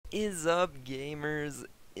Is up, gamers?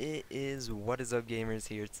 It is What is up, gamers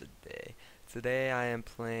here today. Today I am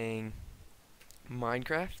playing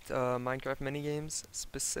Minecraft Minigames,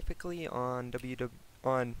 specifically on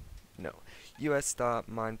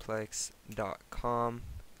us.mineplex.com,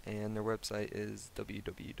 and their website is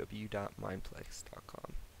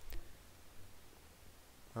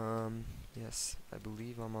www.mineplex.com. Yes, I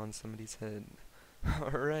believe I'm on somebody's head.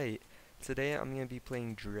 Alright, today I'm gonna be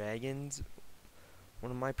playing Dragons,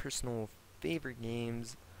 one of my personal favorite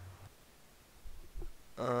games.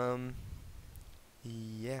 Um,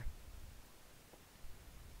 yeah.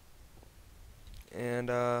 And,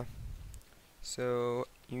 so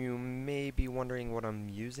you may be wondering what I'm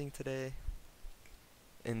using today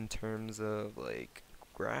in terms of, like,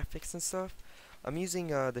 graphics and stuff. I'm using,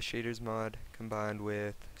 the shaders mod combined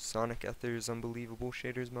with Sonic Ether's Unbelievable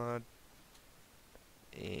shaders mod,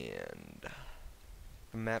 and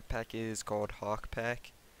the map pack is called Hawk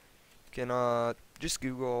Pack. You can, just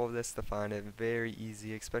Google all of this to find it. Very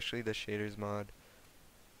easy, especially the shaders mod.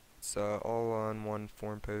 It's, all on one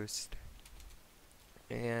forum post.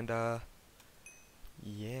 And,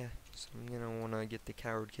 yeah, so I'm gonna wanna get the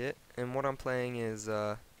coward kit. And what I'm playing is,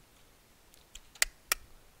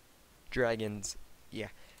 Dragons. Yeah.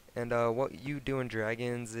 And, what you do in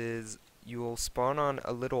Dragons is you'll spawn on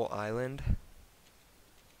a little island.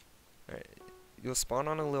 Alright. You'll spawn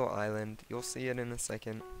on a little island. You'll see it in a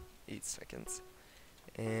second. 8 seconds.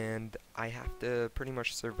 And I have to pretty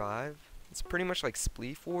much survive. It's pretty much like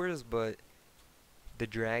Spleef Wars, but the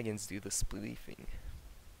dragons do the spleefing.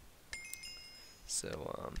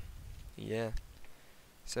 So, yeah.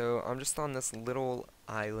 So, I'm just on this little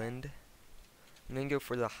island. I'm gonna go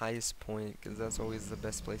for the highest point, because that's always the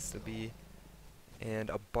best place to be. And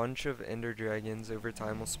a bunch of ender dragons over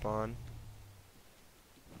time will spawn.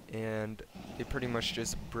 And they pretty much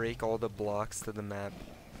just break all the blocks to the map.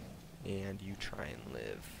 And you try and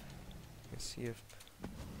live. Let's see if...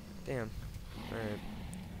 Damn. Alright.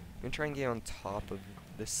 I'm gonna try and get on top of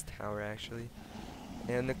this tower, actually.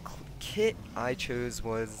 And the kit I chose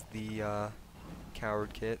was the,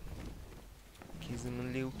 coward kit. Because I'm a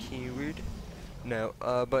little coward. No,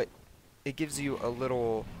 but it gives you a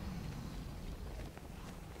little,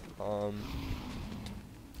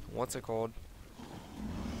 what's it called?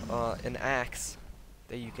 An axe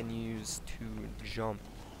that you can use to jump.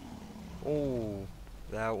 Oh,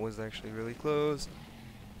 that was actually really close.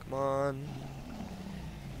 Come on.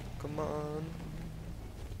 Come on.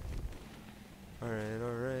 Alright,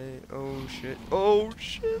 alright. Oh shit. Oh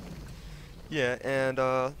shit! Yeah, and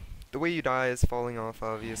the way you die is falling off,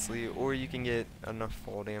 obviously, or you can get enough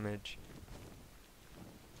fall damage.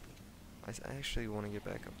 I actually want to get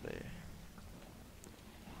back up there.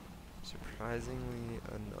 Surprisingly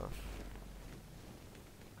enough.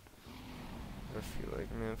 I feel like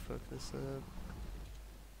I'm gonna fuck this up.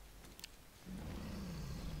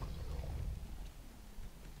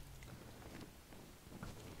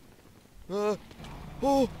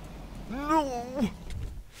 Oh! No!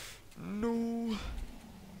 No!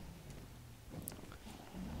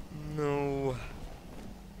 No!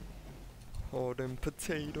 All them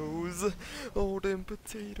potatoes! All them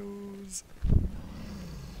potatoes!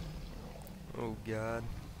 Oh god.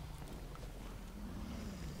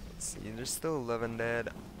 Let's see, there's still 11 dead.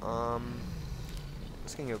 I'm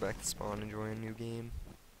just gonna go back to spawn and join a new game.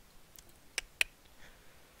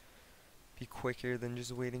 Be quicker than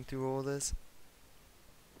just waiting through all this.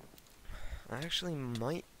 I actually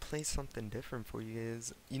might play something different for you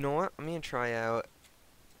guys. You know what? I'm gonna try out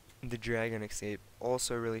the Dragon Escape.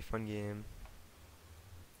 Also a really fun game.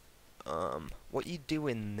 What you do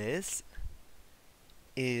in this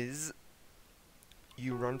is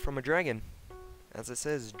you run from a dragon. As it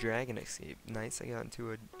says, Dragon Escape. Nice, I got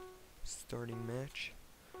into a starting match.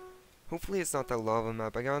 Hopefully it's not that lava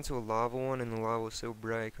map. I got into a lava one and the lava was so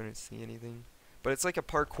bright I couldn't see anything. But it's like a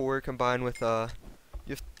parkour combined with, you have,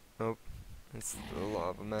 oh, it's the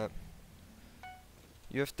lava map.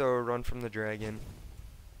 You have to run from the dragon.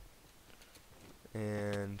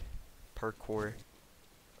 And parkour.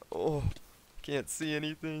 Oh, can't see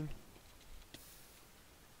anything.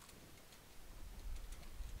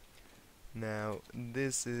 Now,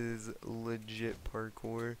 this is legit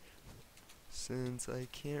parkour, since I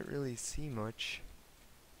can't really see much.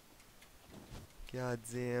 God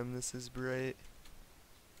damn, this is bright.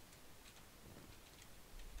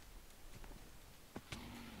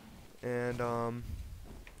 And,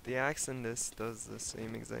 the axe in this does the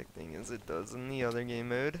same exact thing as it does in the other game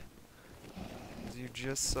mode, as you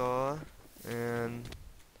just saw, and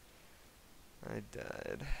I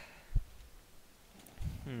died.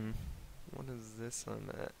 What is this I'm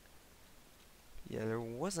at? Yeah, there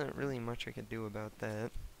wasn't really much I could do about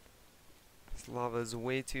that. This lava is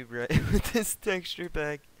way too bright with this texture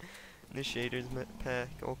pack and the shaders pack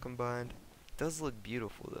all combined. It does look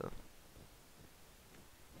beautiful though.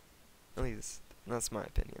 At least, that's my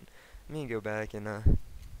opinion. I'm gonna go back and I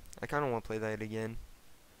kinda wanna play that again.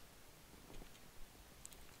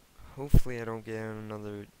 Hopefully I don't get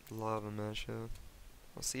another lava match though.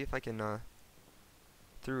 I'll see if I can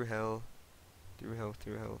through hell.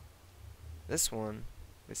 This one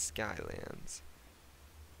is Skylands.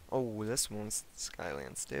 Oh, this one's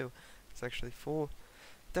Skylands too. It's actually full.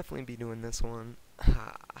 Definitely be doing this one.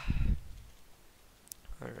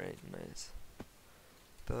 Alright, nice.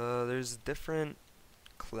 There's different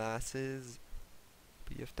classes,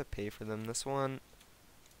 but you have to pay for them. This one,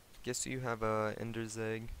 guess you have a Ender's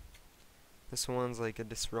Egg. This one's like a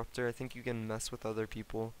disruptor. I think you can mess with other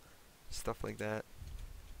people, stuff like that.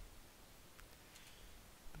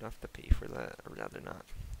 But I have to pay for that, or rather not.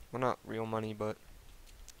 Well, not real money, but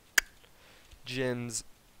gems.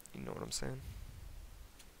 You know what I'm saying?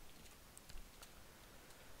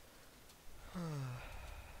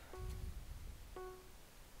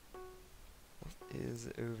 What is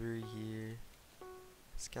over here?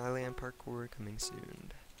 Skyland parkour coming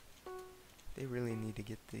soon. They really need to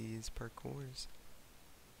get these parkours.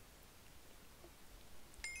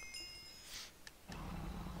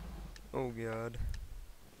 Oh god.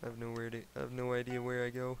 I have no idea where I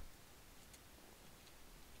go.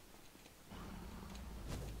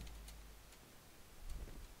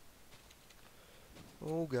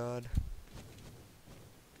 Oh god.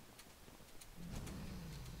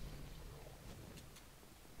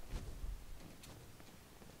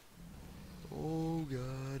 Oh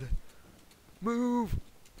god. Move!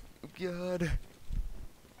 Oh god.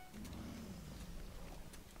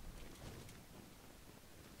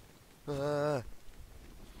 Ah.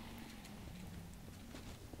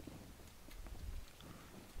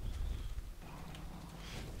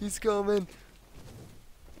 He's coming.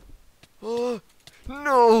 Oh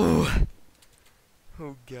no!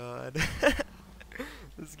 Oh god.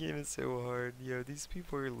 This game is so hard. Yo, these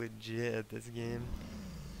people are legit at this game.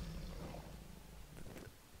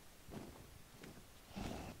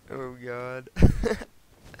 Oh god.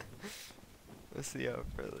 Let's see how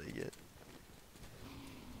far they get.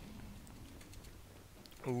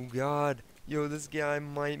 Oh god. Yo, this guy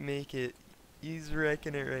might make it. He's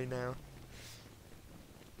wrecking it right now.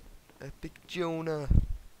 Epic Jonah.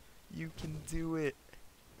 You can do it.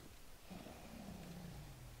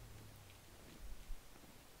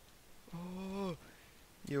 Oh.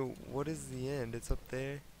 Yo, what is the end? It's up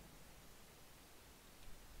there.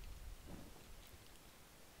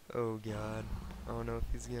 Oh god. I don't know if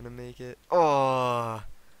he's gonna make it. Oh.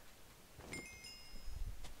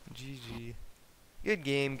 GG. Good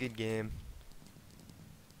game, good game.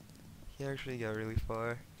 He actually got really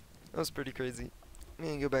far. That was pretty crazy. I'm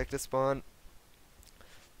gonna go back to spawn.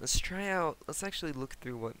 Let's try out, let's actually look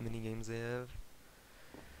through what minigames they have.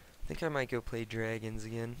 I think I might go play dragons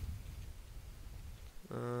again.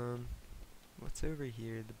 What's over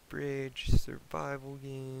here? The bridge, survival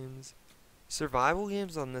games. Survival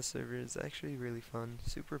games on this server is actually really fun.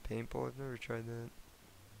 Super paintball, I've never tried that.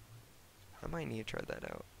 I might need to try that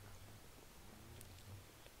out.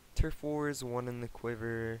 Turf Wars, One in the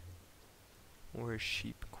Quiver, or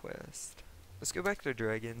Sheep Quest. Let's go back to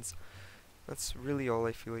dragons. That's really all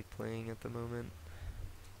I feel like playing at the moment.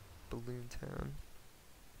 Balloon Town.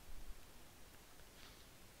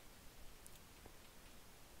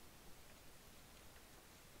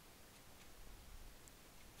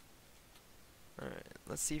 Alright,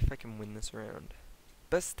 let's see if I can win this round.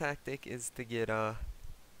 Best tactic is to get the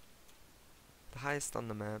highest on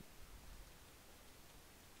the map.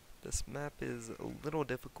 This map is a little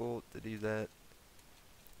difficult to do that,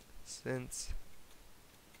 since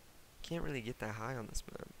can't really get that high on this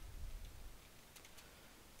map.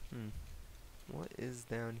 What is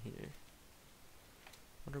down here?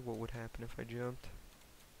 Wonder what would happen if I jumped.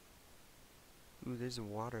 Ooh, there's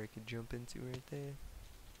water I could jump into right there.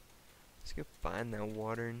 Let's go find that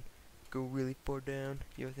water and go really far down.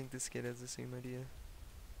 Yo, I think this kid has the same idea.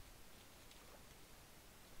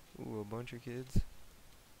 Ooh, a bunch of kids.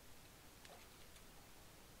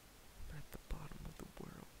 At the bottom of the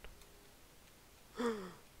world.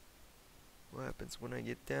 What happens when I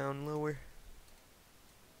get down lower?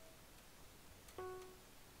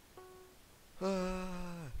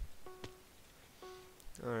 Ah.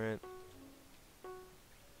 Alright.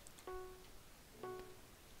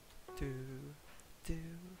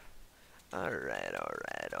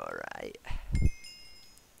 Alright.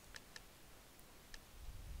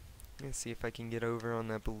 Let's see if I can get over on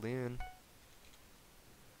that balloon.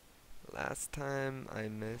 Last time I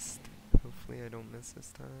missed. Hopefully I don't miss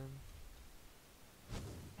this time.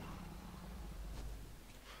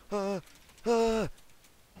 Ah! Ah!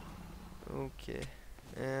 Okay.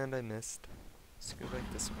 And I missed. Let's go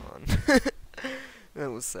back to spawn.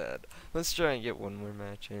 That was sad. Let's try and get one more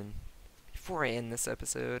match in before I end this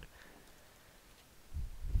episode.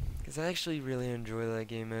 Because I actually really enjoy that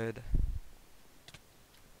game mode.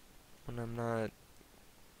 When I'm not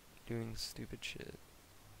doing stupid shit.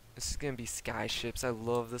 This is gonna be skyships. I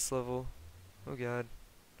love this level. Oh god.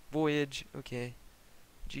 Voyage. Okay.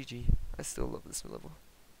 GG. I still love this level.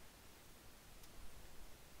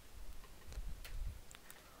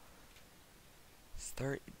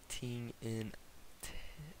 Starting in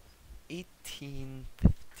 18,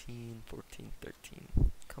 15, 14,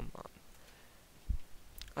 13. Come on.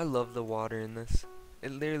 I love the water in this.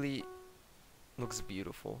 It literally looks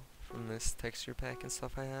beautiful from this texture pack and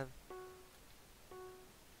stuff I have.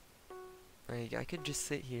 Like, I could just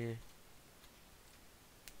sit here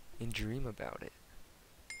and dream about it.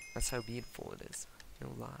 That's how beautiful it is. No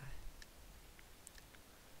lie.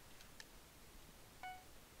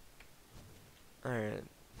 Alright,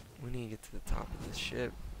 we need to get to the top of this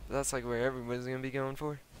ship. That's like where everybody's gonna be going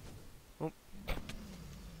for. Oh.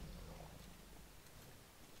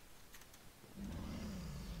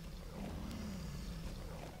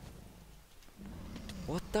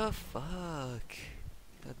 What the fuck?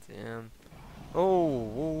 God damn. Oh,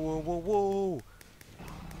 whoa, whoa, whoa, whoa.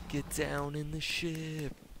 Get down in the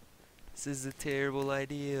ship. This is a terrible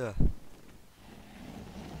idea.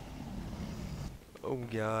 Oh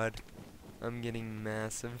god. I'm getting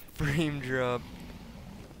massive frame drop.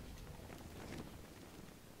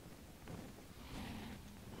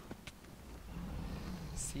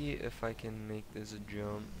 See if I can make this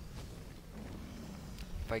jump.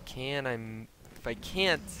 If I can, if I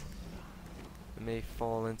can't, I may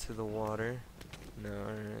fall into the water. No,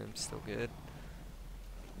 I'm still good.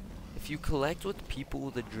 If you collect with people,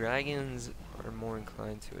 the dragons are more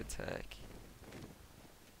inclined to attack.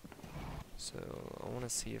 So, I want to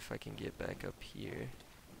see if I can get back up here.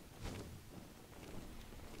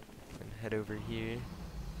 And head over here.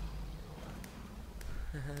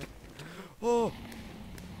 Oh!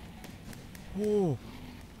 Oh!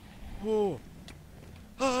 Oh!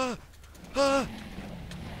 Ah! Ah!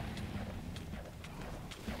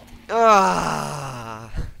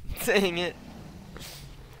 Ah! Dang it.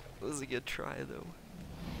 It was a good try, though.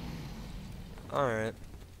 Alright.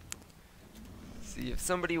 See, if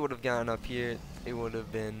somebody would have gotten up here, it would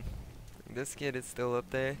have been... This kid is still up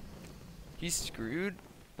there. He's screwed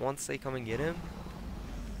once they come and get him.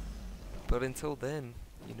 But until then,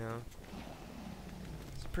 you know...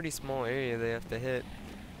 It's a pretty small area they have to hit.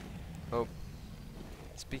 Oh.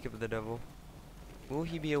 Speak of the devil. Will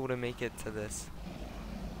he be able to make it to this?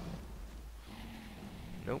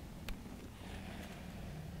 Nope.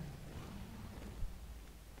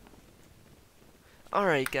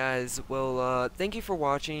 Alright guys, well thank you for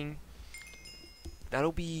watching.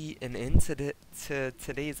 That'll be an end to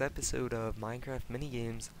today's episode of Minecraft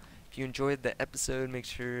Minigames. If you enjoyed the episode, make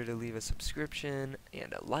sure to leave a subscription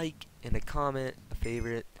and a like and a comment, a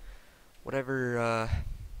favorite. Whatever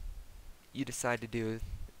you decide to do,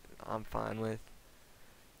 I'm fine with.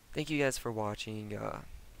 Thank you guys for watching.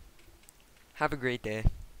 Have a great day.